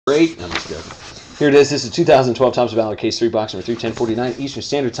great. I'm just joking. Here it is. This is 2012 Topps Valor Case 3 box number 31049 Eastern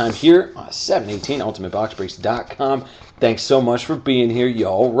Standard Time here on 718 UltimateBoxBreaks.com. Thanks so much for being here.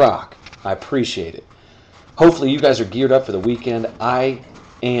 Y'all rock. I appreciate it. Hopefully you guys are geared up for the weekend. I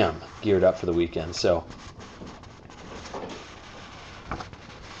am geared up for the weekend. So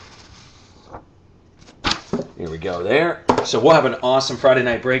here we go there. So we'll have an awesome Friday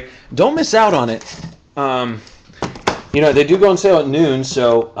night break. Don't miss out on it. You know, they do go on sale at noon.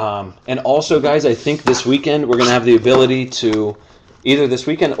 So, and also, guys, I think this weekend we're going to have the ability to, either this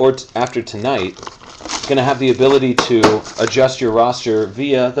weekend or after tonight, going to have the ability to adjust your roster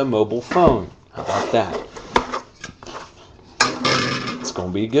via the mobile phone. How about that? It's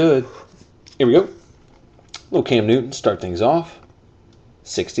going to be good. Here we go. Little Cam Newton, start things off.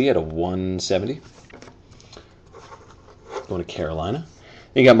 60 out of 170. Going to Carolina.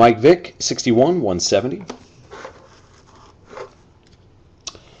 Then you got Mike Vick, 61, 170.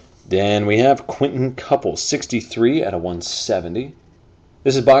 Then we have Quentin Couple, 63 out of 170.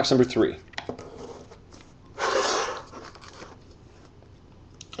 This is box number 3.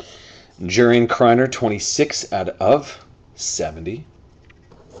 Jurian Kreiner, 26 out of 70.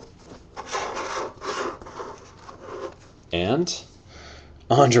 And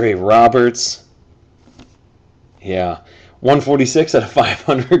Andre Roberts, yeah, 146 out of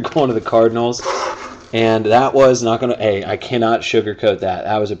 500 going to the Cardinals. And that was not going to, hey, I cannot sugarcoat that.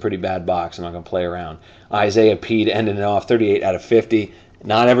 That was a pretty bad box. I'm not going to play around. Isaiah Pede ending it off, 38 out of 50.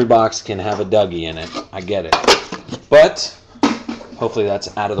 Not every box can have a Dougie in it. I get it. But hopefully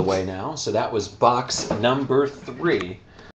that's out of the way now. So that was box number 3